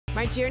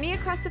My journey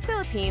across the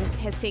Philippines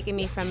has taken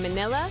me from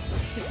Manila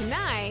to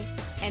Panay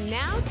and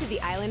now to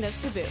the island of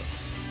Cebu.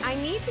 I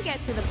need to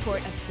get to the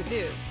port of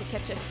Cebu to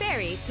catch a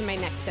ferry to my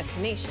next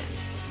destination.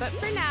 But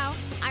for now,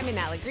 I'm in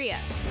Alegria,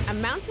 a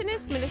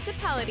mountainous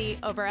municipality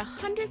over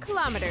 100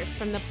 kilometers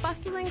from the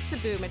bustling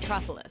Cebu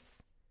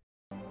metropolis.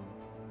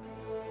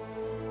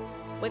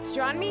 What's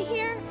drawn me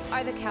here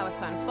are the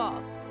Kawasan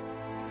Falls,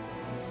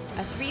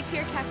 a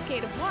 3-tier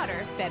cascade of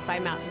water fed by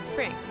mountain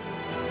springs.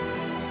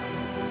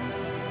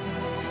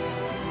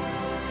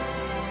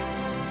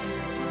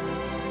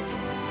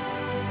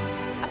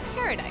 A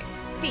paradise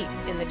deep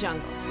in the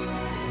jungle.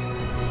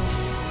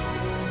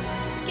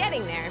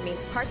 Getting there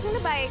means parking the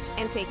bike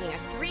and taking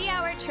a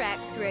 3-hour trek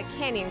through a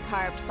canyon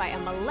carved by a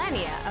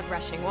millennia of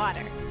rushing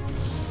water.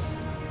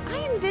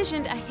 I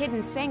envisioned a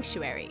hidden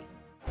sanctuary,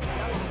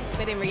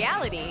 but in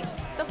reality,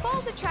 the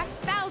falls attract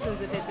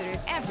thousands of visitors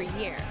every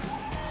year,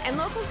 and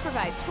locals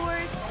provide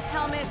tours,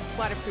 helmets,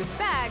 waterproof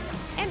bags,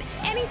 and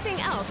anything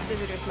else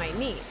visitors might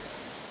need.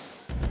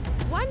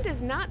 One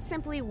does not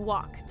simply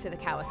walk to the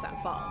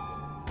Kawasan Falls.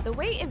 The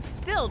way is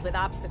filled with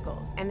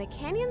obstacles, and the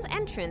canyon's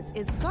entrance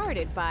is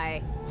guarded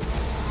by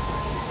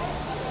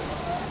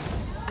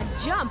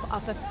a jump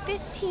off a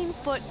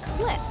 15-foot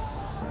cliff.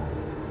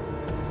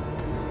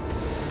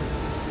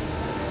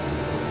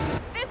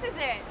 This is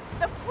it,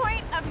 the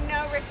point of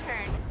no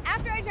return.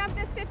 After I jump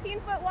this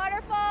 15-foot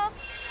waterfall,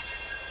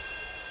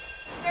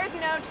 there's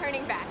no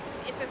turning back.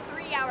 It's a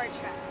 3-hour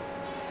trek.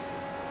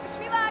 Wish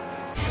me luck.